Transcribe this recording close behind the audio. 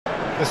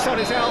The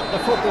sun is out,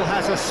 the football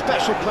has a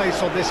special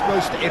place on this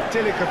most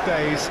idyllic of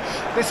days.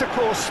 This, of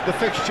course, the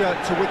fixture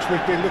to which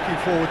we've been looking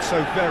forward so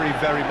very,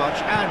 very much,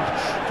 and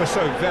for so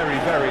very,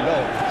 very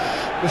long.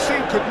 The scene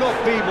could not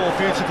be more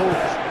beautiful.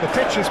 The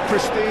pitch is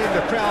pristine,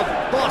 the crowd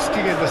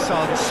basking in the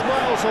sun,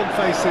 smiles on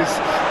faces.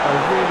 A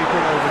really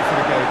good omen for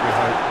the game, we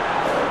hope.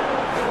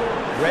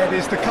 Red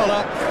is the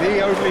colour,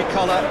 the only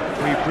colour.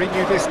 We bring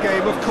you this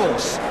game, of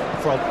course,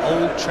 from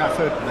Old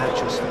Trafford,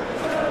 Manchester.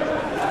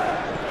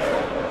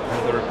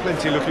 There are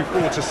plenty looking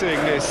forward to seeing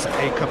this,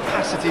 a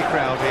capacity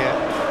crowd here.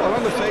 Well,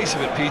 on the face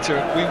of it, Peter,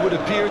 we would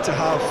appear to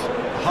have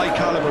a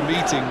high-caliber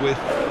meeting with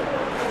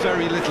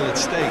very little at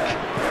stake.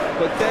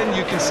 But then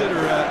you consider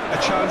a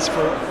chance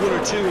for one or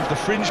two of the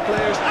fringe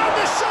players. And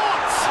the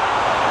shot!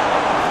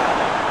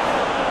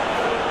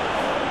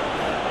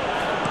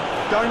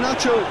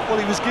 Garnacho, well,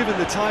 he was given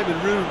the time and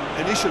room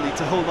initially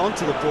to hold on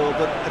to the ball,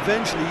 but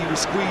eventually he was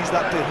squeezed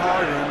that bit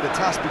harder and the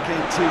task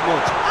became too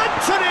much.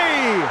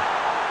 Anthony!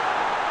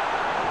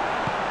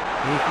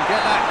 He can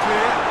get that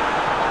clear.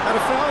 Had a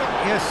foul?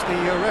 Yes, the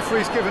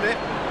referee's given it.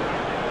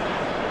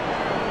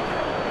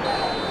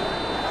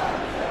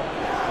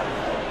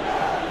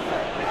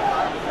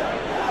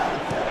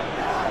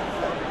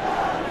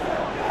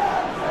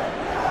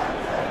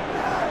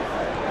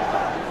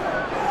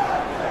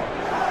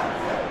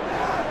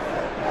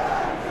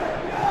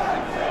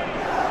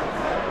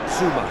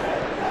 Zuma.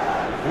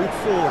 Moved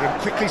forward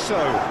and quickly so.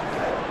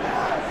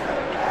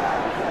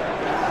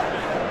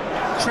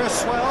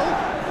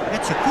 Cresswell.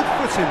 It's a good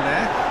foot in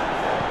there.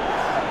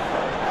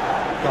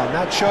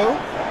 Garnacho.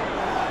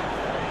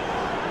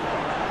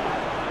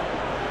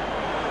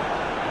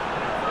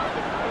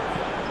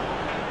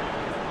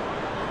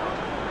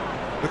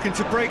 Looking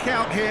to break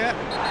out here.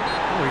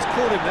 Oh, he's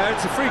caught him there.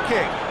 It's a free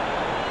kick.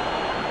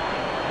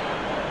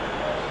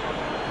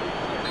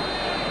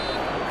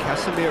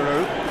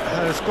 Casemiro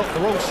has got the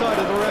wrong side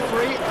of the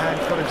referee and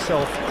got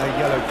himself a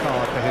yellow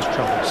card for his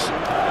troubles.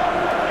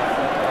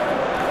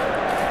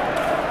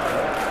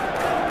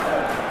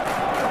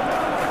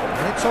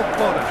 It's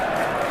Ogbonna.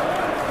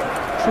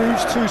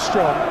 Proves too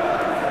strong.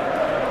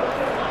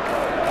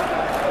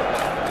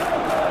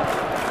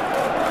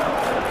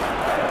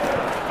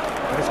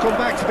 And it's gone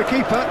back to the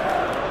keeper.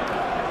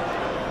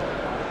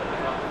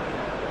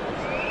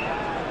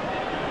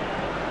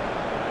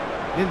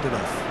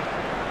 Lindelof.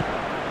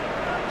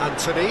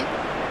 Anthony.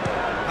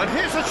 And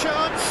here's a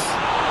chance.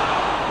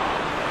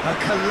 A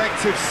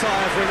collective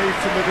sigh of relief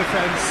from the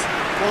defence.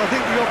 Well, I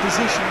think the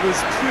opposition was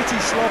pretty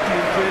sloppy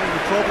in creating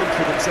a problem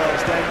for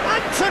themselves then.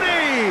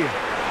 Anthony!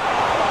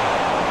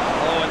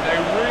 Oh, and they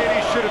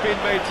really should have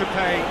been made to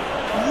pay.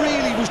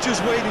 Really was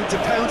just waiting to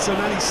pounce on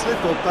any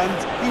slip-up, and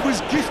he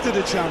was gifted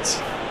a chance.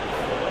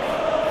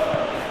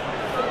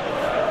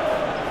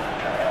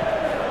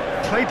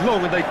 Played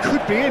long and they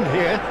could be in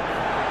here.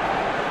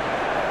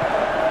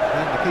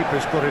 And the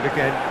keeper's got it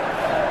again.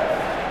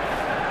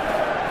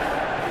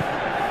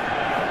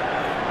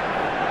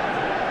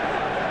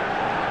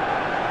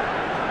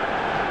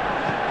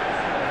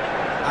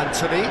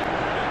 Anthony.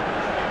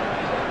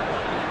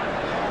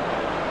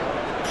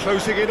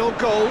 Closing in on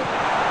goal.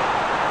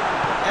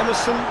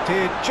 Emerson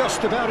did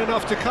just about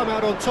enough to come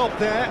out on top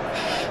there.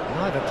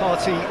 Neither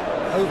party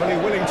overly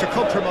willing to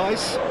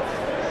compromise.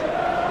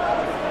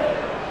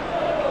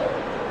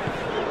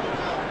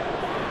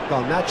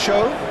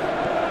 Garnacho.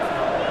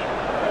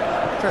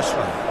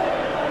 Cresswell.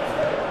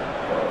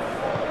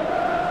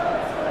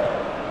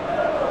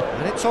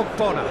 And it's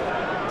Ogbonna.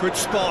 Good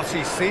spot,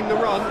 he's seen the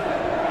run.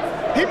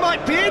 He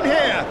might be in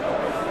here!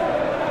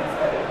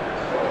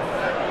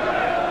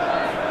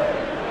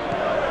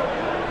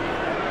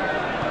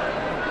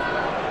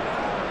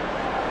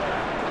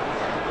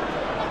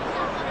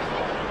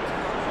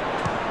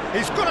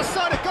 He's got a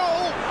side of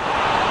goal!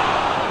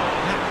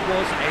 That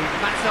was a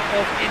matter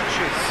of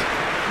inches.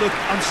 Look,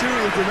 I'm sure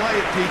he'll deny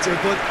it, Peter,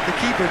 but the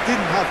keeper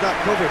didn't have that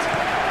covered.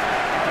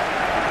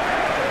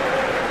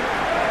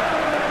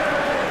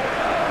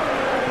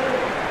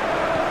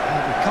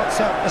 And he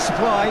cuts out the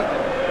supply.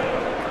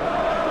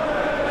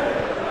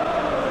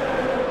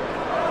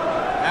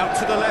 Out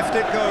to the left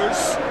it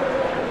goes.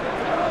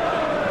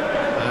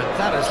 And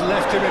that has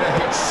left him in a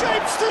hit.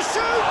 Shapes to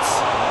shoot!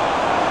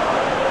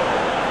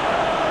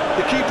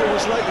 The keeper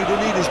was likely to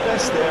need his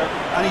best there,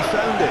 and he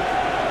found it.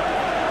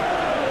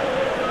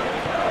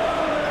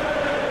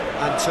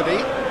 Anthony.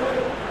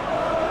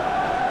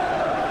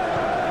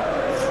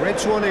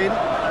 Threads one in.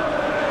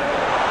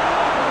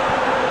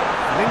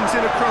 Flings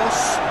it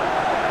across.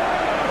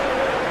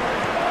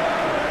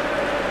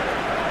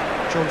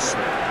 Johnson.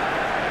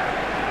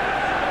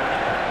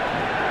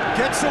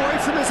 Gets away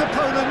from his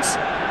opponent.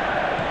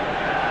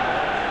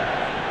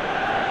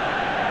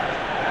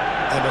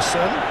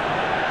 Emerson.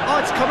 Oh,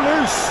 it's come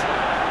loose.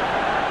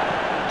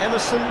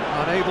 Emerson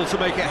unable to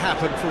make it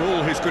happen for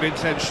all his good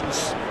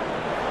intentions.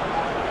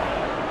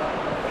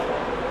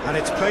 And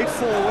it's played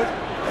forward.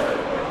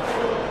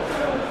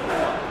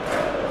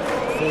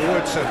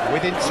 Forwards and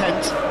with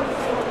intent.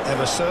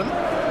 Emerson.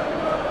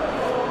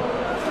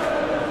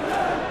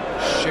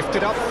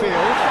 Shifted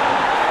upfield.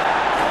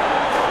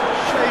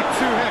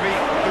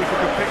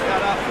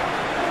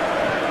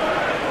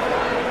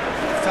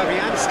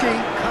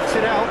 cuts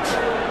it out.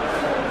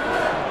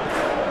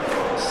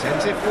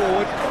 Sends it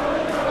forward.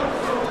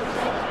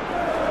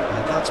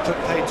 And that's put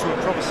paid to a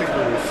promising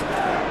move.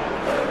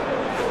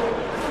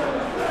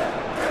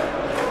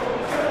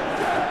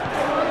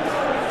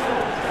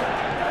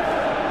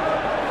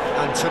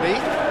 Anthony.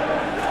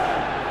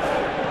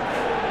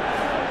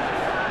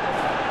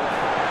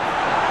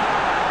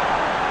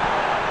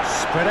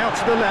 Spread out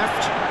to the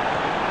left.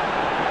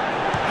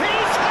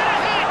 He's had a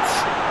hit!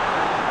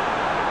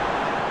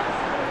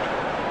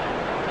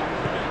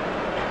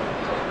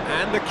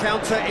 And the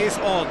counter is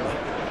on.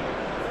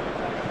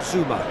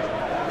 Zuma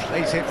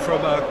plays it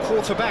from a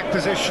quarterback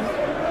position.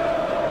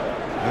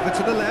 Over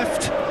to the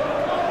left.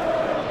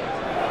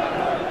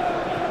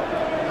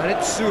 And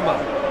it's Zuma.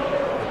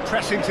 The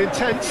pressing's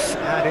intense,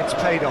 and it's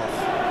paid off.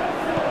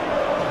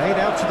 Played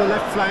out to the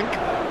left flank.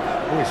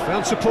 Oh, he's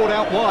found support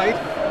out wide.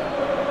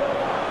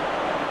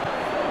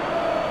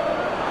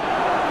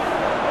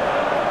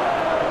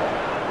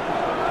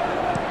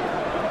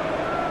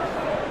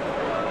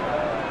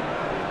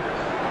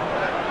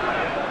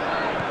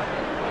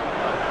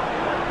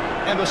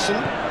 Emerson.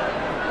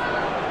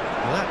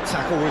 Well, that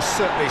tackle was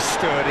certainly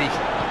sturdy.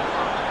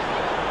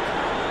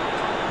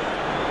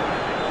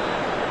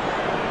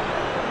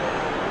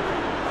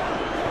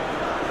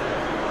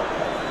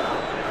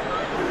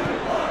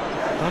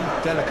 Done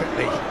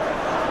delicately.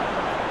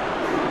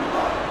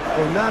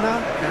 Onana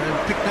can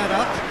pick that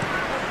up.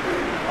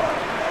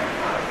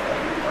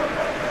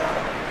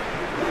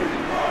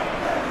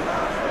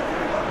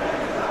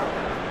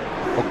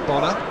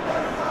 Ogbonna.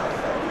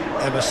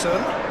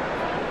 Emerson.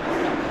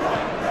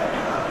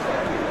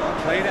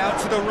 Played out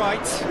to the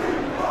right.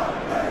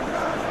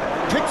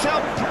 Picked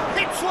up,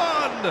 hits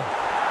one!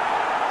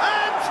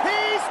 And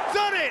he's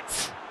done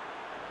it!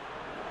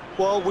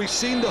 Well, we've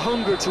seen the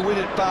hunger to win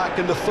it back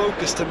and the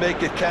focus to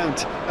make it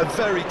count. A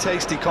very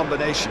tasty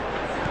combination.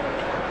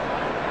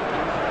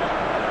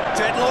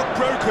 Deadlock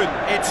broken,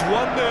 it's 1-0.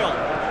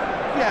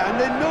 Yeah, and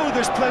they know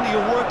there's plenty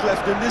of work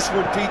left in this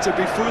one, Peter,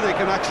 before they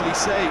can actually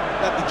say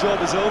that the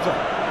job is over.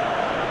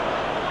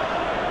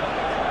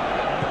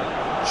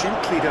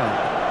 Gently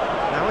done.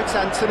 Now it's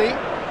Anthony. I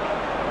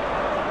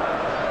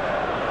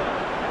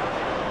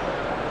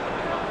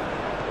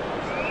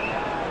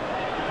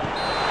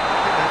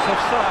think that's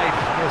offside.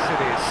 Yes,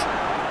 it is.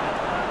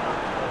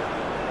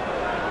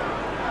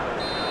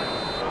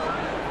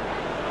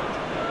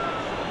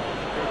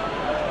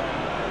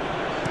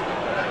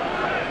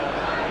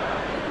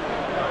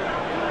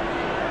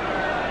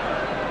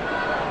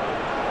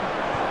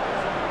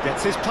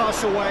 Gets his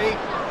pass away.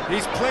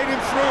 He's played him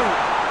through.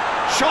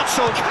 Shots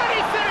on. Can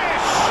he finish?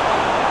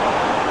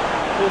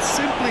 We'll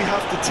simply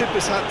have to tip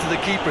his hat to the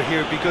keeper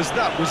here because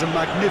that was a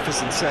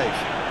magnificent save.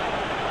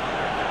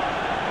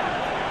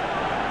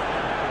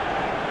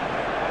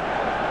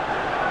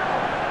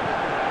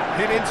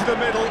 Hit into the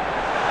middle. And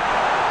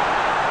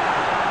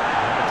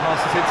the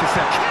pass is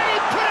intercepted. Can he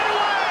put it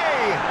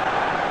away?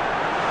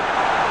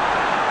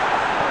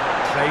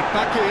 Played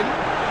back in.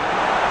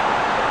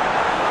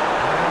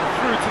 And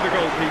through to the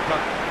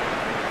goalkeeper.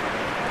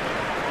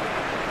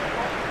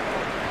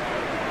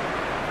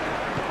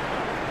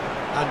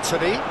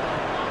 Anthony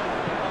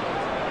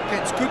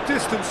gets good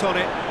distance on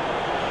it,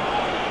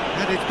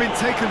 and it's been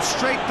taken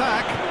straight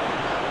back.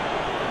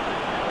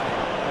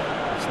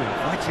 It's an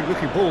inviting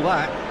looking ball,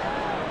 that.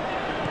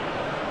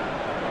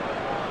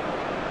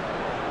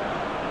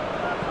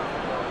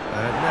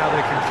 And now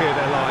they can clear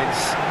their lines.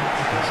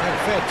 He's had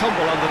a fair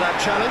tumble under that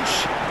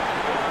challenge.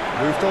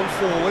 Moved on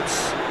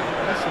forwards.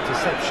 That's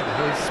interception.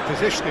 His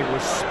positioning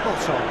was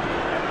spot on.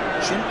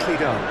 Gently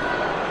done.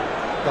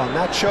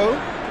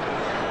 Garnacho.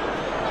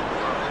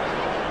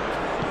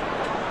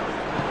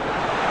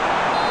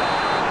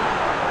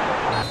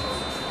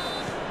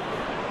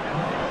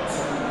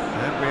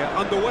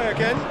 Underway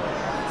again.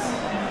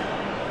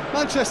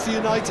 Manchester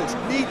United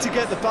need to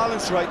get the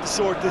balance right to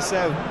sort this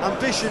out.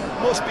 Ambition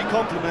must be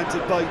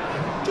complemented by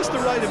just the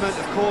right amount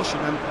of caution,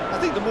 and I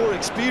think the more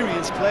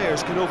experienced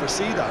players can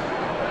oversee that.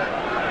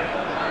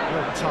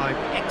 Well timed,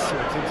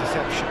 excellent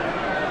interception.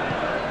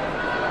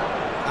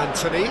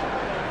 Anthony.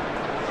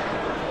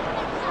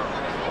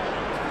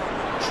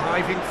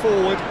 Driving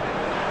forward.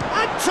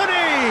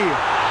 Anthony!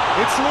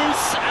 It's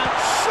loose, and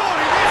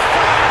surely this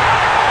time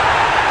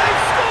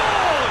they've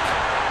scored!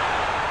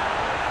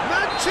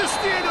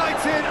 Manchester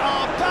United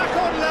are back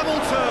on level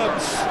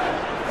terms.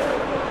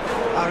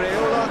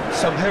 Areola,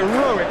 some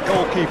heroic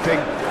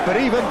goalkeeping, but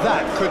even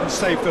that couldn't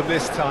save them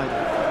this time.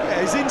 Yeah,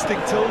 his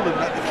instinct told him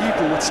that the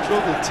keeper would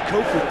struggle to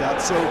cope with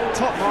that, so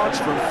top marks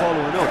for him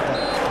following up. But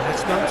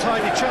it's an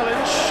untidy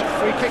challenge,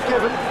 free kick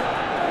given.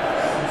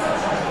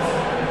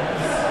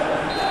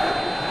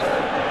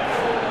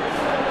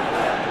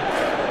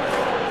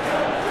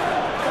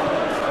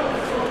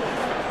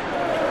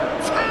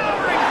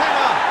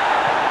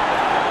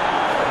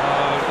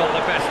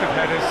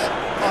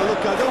 Oh,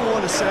 look, I don't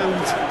want to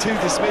sound too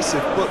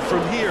dismissive, but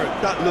from here,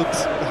 that looked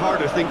the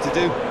harder thing to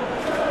do.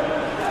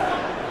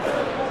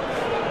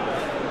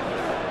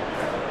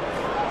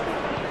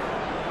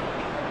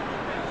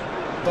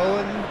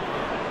 Bowen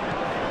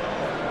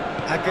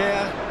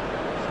Aguirre.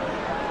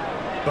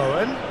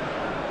 Bowen.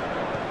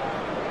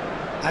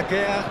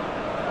 Aguirre.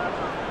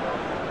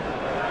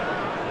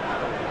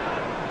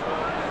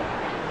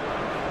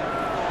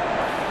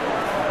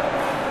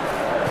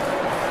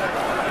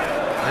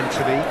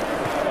 Anthony.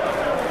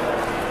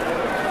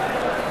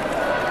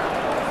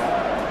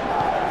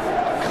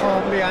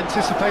 Calmly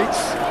anticipates.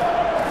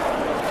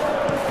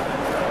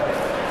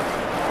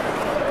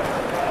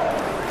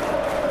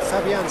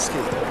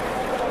 Fabianski.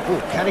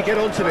 Oh, can he get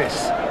onto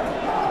this?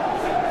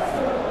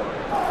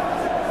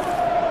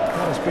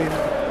 That has been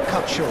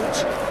cut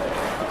short.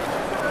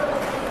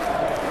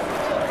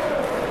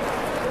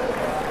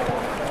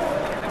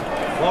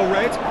 Well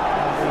read.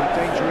 The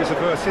danger is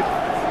averted.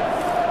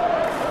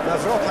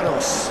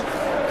 Mavropanos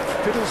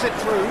fiddles it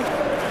through.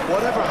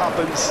 Whatever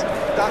happens,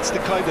 that's the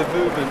kind of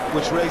movement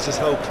which raises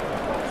hope.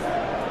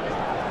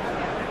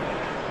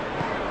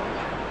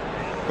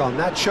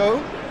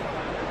 Garnacho.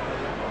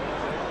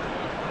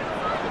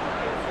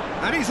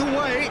 And he's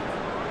away.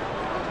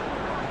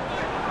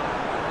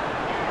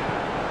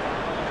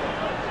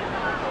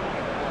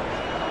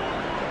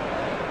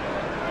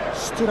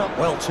 Stood up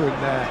well to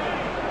him there.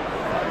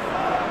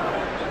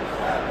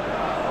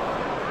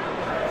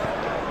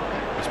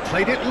 He's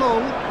played it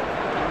long.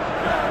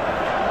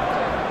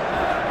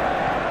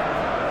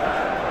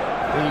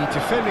 The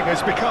defending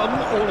has become,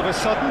 all of a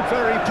sudden,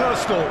 very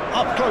personal,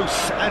 up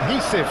close,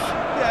 adhesive.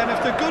 Yeah, and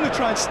if they're going to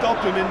try and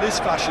stop him in this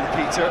fashion,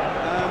 Peter,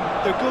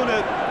 they're going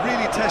to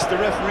really test the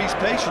referee's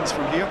patience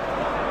from here.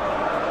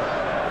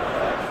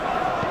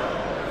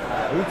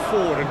 Move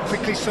forward, and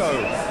quickly so.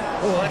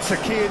 Oh, that's a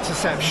key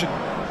interception.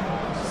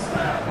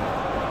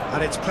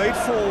 And it's played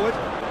forward.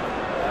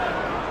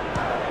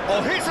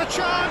 Oh, here's a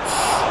chance!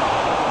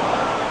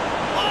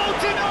 Oh,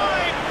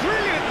 denied!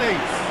 Brilliantly!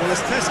 Well,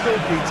 as test goal,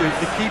 Peter,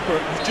 the keeper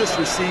has just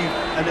received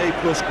an A+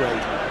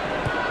 grade.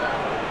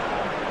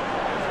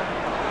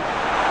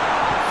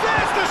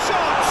 There's the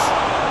shot!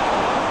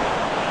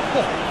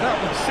 Oh, that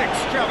was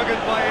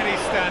extravagant by any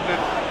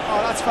standard.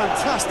 Oh, that's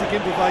fantastic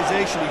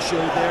improvisation he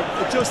showed there.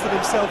 Adjusted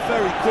himself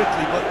very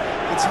quickly, but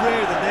it's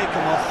rare that they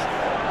come off.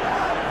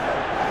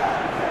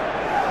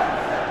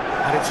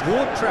 And it's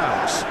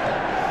Ward-Prowse.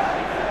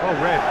 Well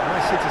read,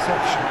 nice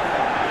interception.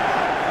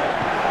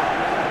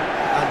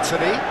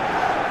 Anthony.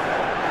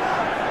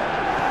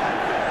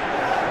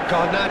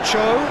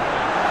 Garnacho.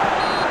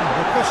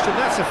 No question,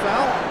 that's a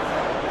foul.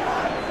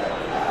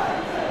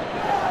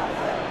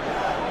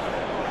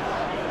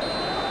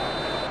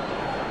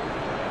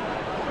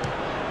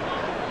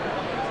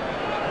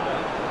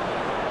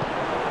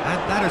 And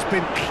that has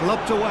been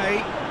clubbed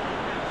away.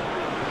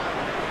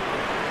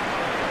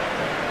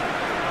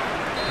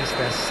 It's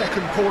their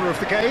second corner of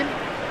the game.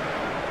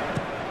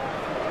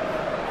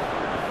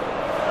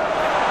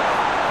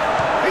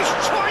 He's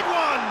tried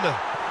one!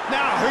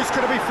 Now, who's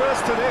going to be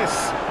first to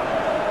this?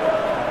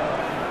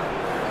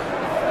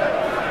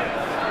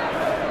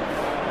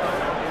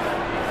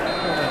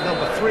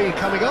 Number 3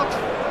 coming up.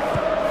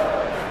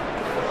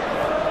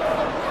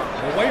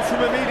 Away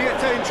from immediate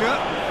danger.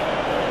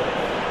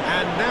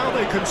 And now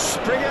they can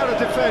spring out of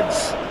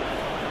defence.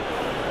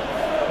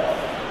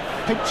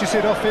 Pinches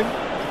it off him.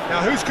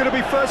 Now who's going to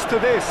be first to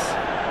this?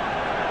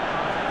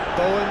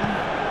 Bowen.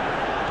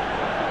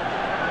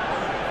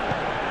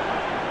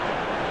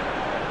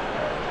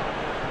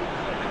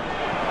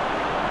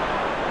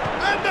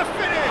 And the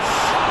finish!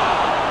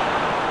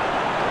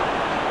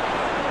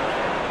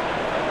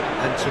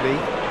 Anthony.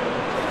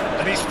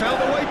 And he's found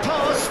the way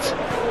past.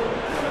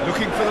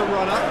 Looking for the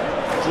runner.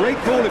 Great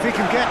ball if he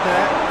can get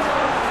there.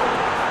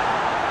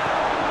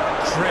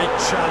 Great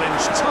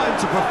challenge, time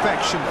to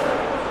perfection.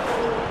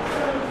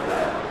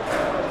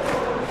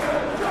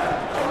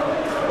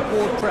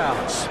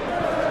 Ward-Prowse.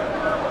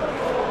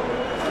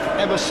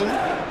 Emerson.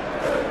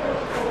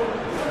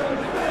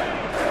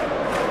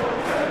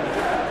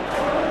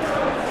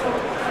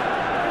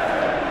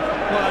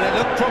 Well, it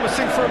looked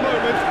promising for a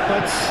moment,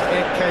 but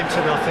it came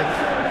to nothing.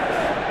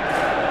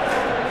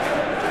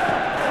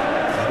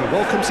 And he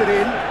welcomes it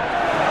in.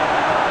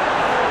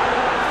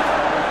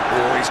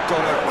 Oh, he's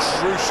got a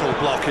crucial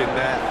block in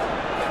there.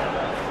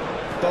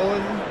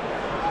 Bowen.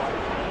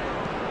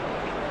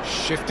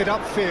 Shifted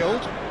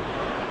upfield.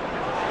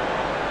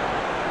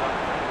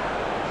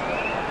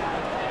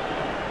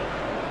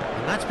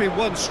 That's been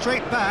won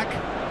straight back.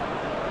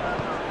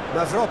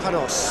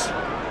 Mavropanos.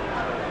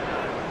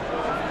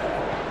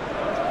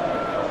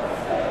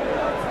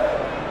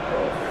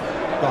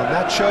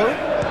 Garnacho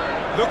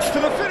looks to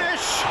the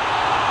finish.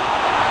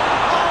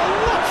 Oh,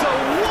 what a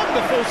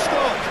wonderful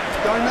stop!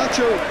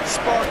 Garnacho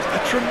sparked a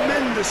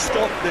tremendous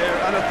stop there,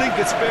 and I think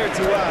it's fair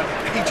to add,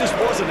 he just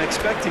wasn't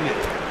expecting it.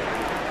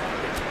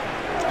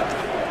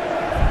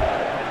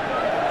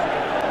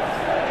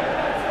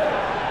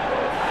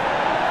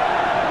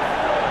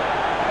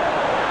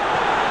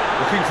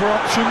 Looking for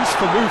options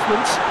for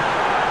movement.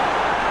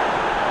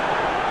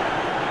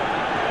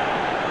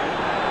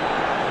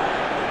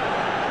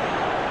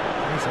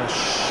 There's a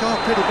sharp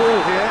hit of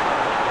ball here.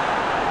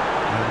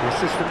 And the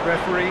assistant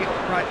referee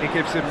rightly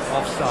gives him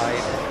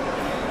offside.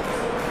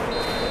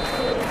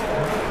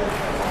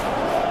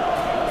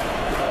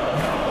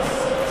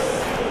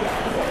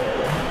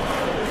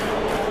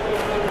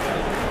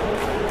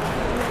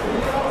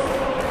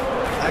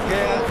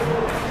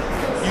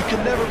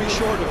 can never be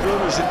short of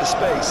runners in the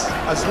space,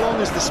 as long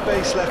as the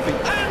space left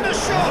behind. And the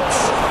shots!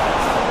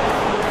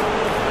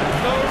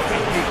 No,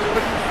 he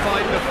couldn't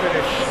find the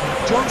finish.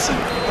 Johnson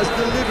has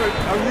delivered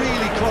a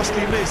really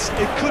costly miss.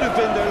 It could have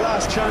been their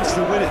last chance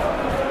to win it.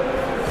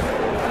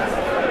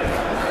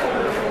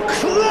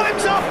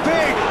 Climbs up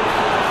big!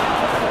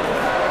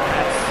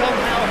 And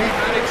somehow he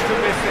managed to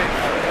miss it.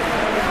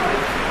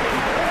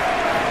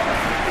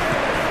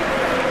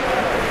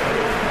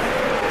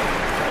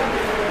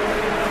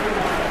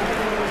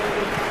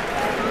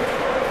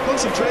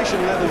 Concentration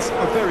levels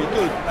are very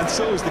good, and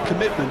so is the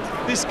commitment.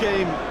 This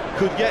game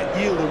could yet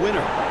yield a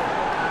winner.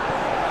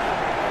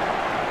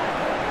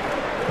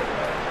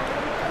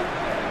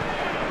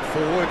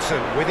 Forwards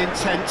and with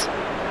intent.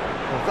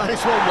 Well, that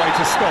is one way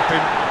to stop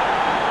him.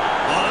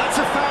 Oh, that's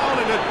a foul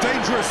in a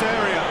dangerous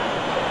area.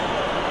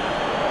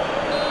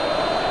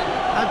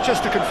 And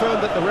just to confirm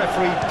that the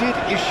referee did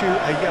issue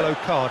a yellow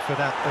card for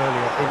that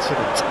earlier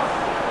incident.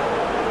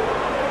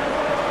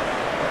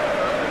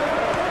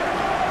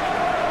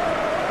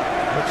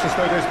 Looks as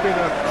though there's been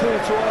a call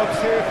to arms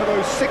here for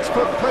those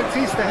 6-foot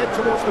plenties to head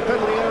towards the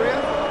penalty area.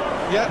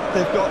 Yeah,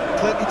 they've got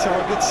plenty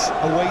targets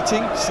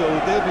awaiting, so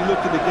they'll be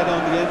looking to get on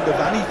the end of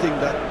anything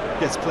that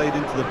gets played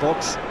into the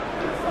box.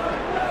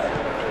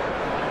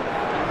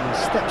 He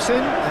steps in,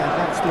 and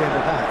that's the end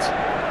of that.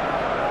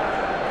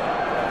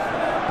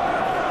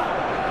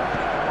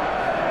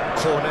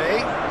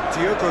 Cornet,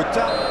 Diogo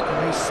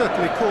Dalot, he's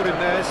certainly caught him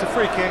there. It's a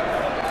free kick.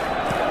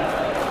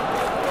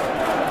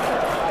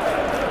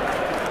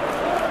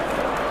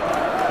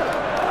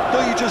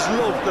 Don't you just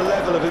love the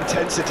level of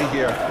intensity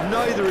here?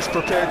 Neither is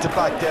prepared to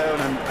back down,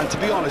 and to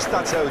be honest,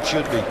 that's how it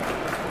should be.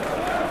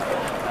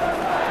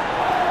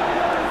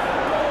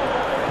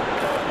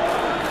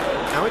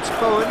 Now it's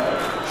Bowen.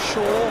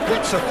 Shaw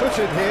gets a foot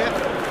in here.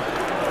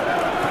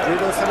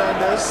 Bruno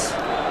Fernandes.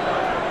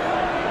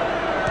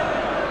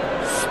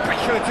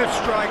 Speculative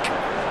strike.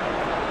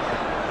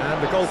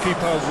 And the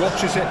goalkeeper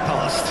watches it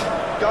past.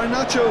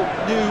 Garnacho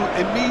knew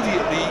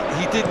immediately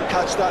he didn't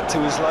catch that to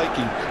his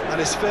liking, and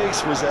his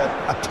face was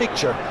a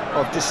picture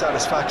of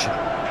dissatisfaction.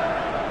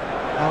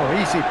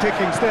 Oh, easy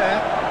pickings there.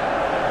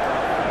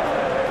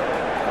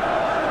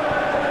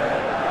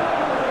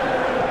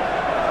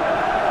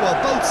 Well,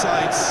 both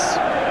sides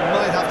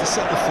might have to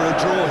settle for a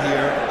draw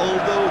here,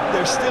 although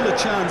there's still a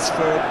chance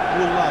for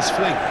one last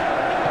fling.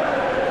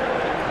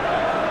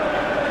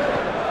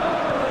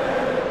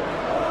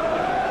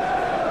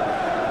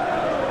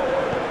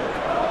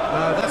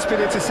 That's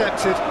been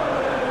intercepted.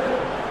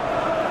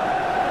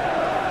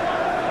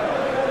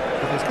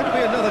 But there's going to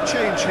be another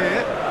change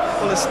here.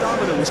 Well, his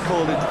stamina was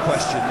called into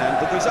question then,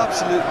 but there's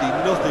absolutely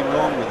nothing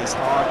wrong with his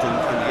heart and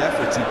the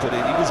efforts he put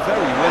in. He was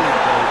very willing,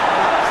 though,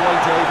 not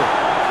quite able.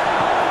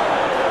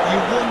 You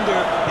wonder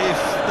if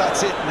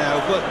that's it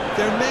now, but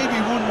there may be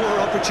one more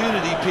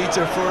opportunity,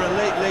 Peter, for a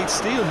late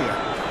steal here.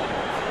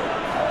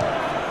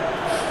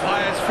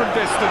 Fires from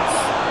distance.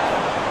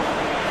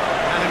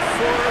 And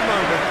for a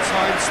moment,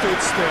 time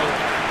stood still.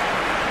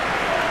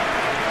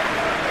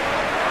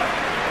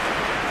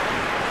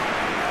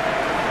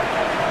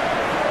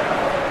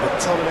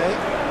 McTominay.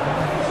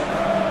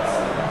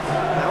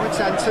 Now it's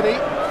Anthony.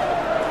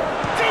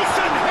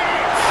 Decent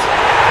hit!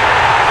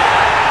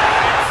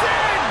 It's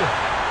in!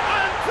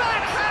 And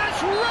that has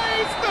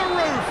raised the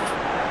roof!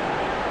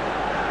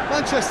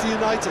 Manchester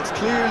United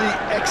clearly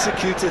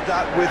executed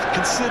that with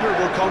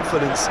considerable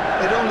confidence.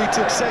 It only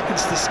took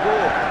seconds to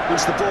score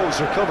once the ball was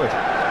recovered.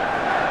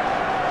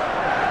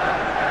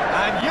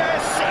 And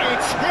yes,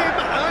 it's him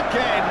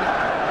again!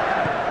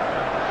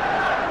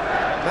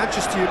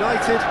 Manchester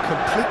United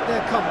complete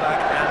their comeback,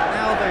 and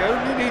now they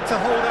only need to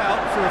hold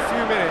out for a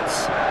few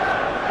minutes.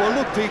 Well,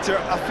 look, Peter,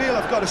 I feel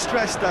I've got to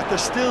stress that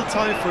there's still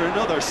time for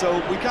another, so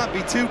we can't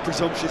be too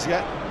presumptuous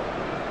yet.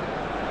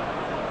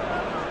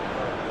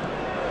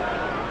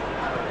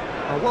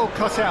 Well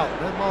cut out,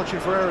 no margin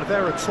for error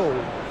there at all.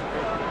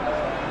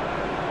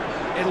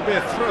 It'll be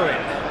a throw-in.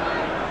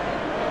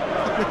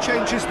 A couple of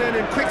changes then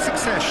in quick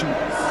succession.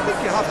 I think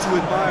you have to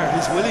admire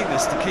his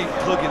willingness to keep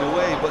plugging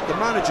away, but the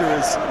manager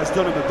has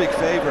done him a big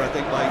favour, I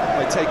think,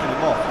 by taking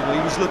him off. You know,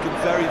 he was looking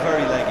very,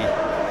 very leggy.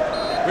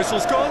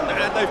 Whistle's gone,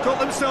 and they've got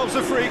themselves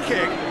a free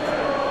kick.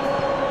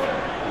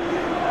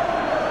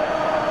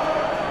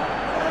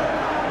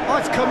 Oh,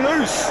 it's come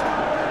loose.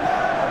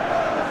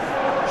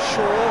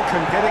 Shaw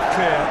can get it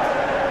clear.